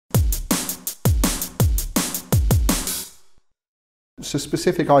So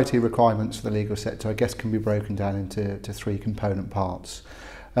specific IT requirements for the legal sector, I guess, can be broken down into three component parts.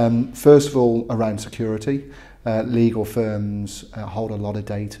 First of all, around security. Legal firms hold a lot of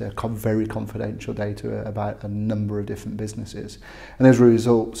data, very confidential data about a number of different businesses. And as a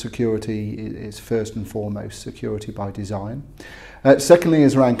result, security is first and foremost security by design. Secondly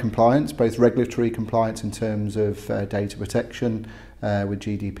is around compliance, both regulatory compliance in terms of data protection with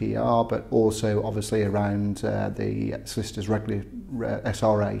GDPR, but also obviously around the solicitors'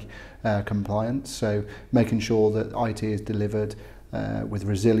 SRA compliance. So making sure that IT is delivered with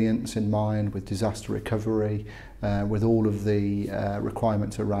resilience in mind, with disaster recovery, with all of the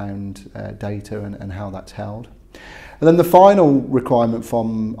requirements around data and how that's held. And then the final requirement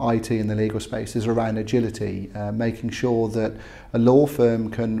from IT in the legal space is around agility, making sure that a law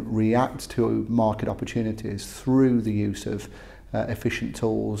firm can react to market opportunities through the use of efficient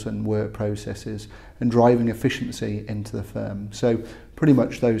tools and work processes and driving efficiency into the firm. So pretty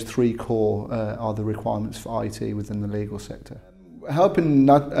much those three core are the requirements for IT within the legal sector. Helping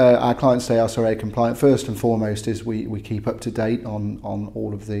our clients stay SRA compliant, first and foremost, is we keep up to date on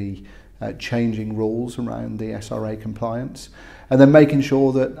all of the changing rules around the SRA compliance, and then making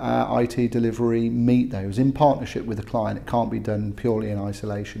sure that our IT delivery meet those in partnership with the client. It can't be done purely in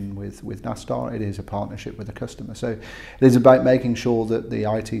isolation with Nasstar. It is a partnership with the customer. So it is about making sure that the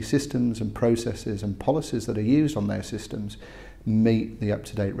IT systems and processes and policies that are used on those systems meet the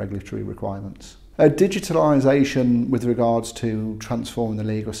up-to-date regulatory requirements. Digitalisation with regards to transforming the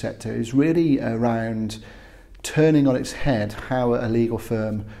legal sector is really around turning on its head how a legal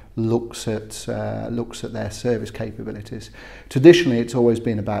firm looks at their service capabilities. Traditionally, it's always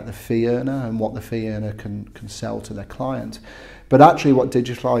been about the fee earner and what the fee earner can sell to their client. But actually what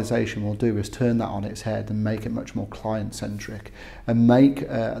digitalisation will do is turn that on its head and make it much more client-centric and make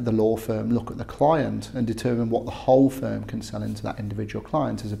the law firm look at the client and determine what the whole firm can sell into that individual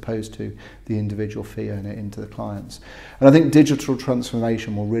client as opposed to the individual fee earner into the clients. And I think digital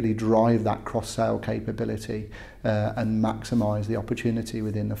transformation will really drive that cross-sale capability and maximise the opportunity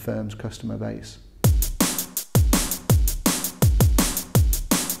within the firm's customer base.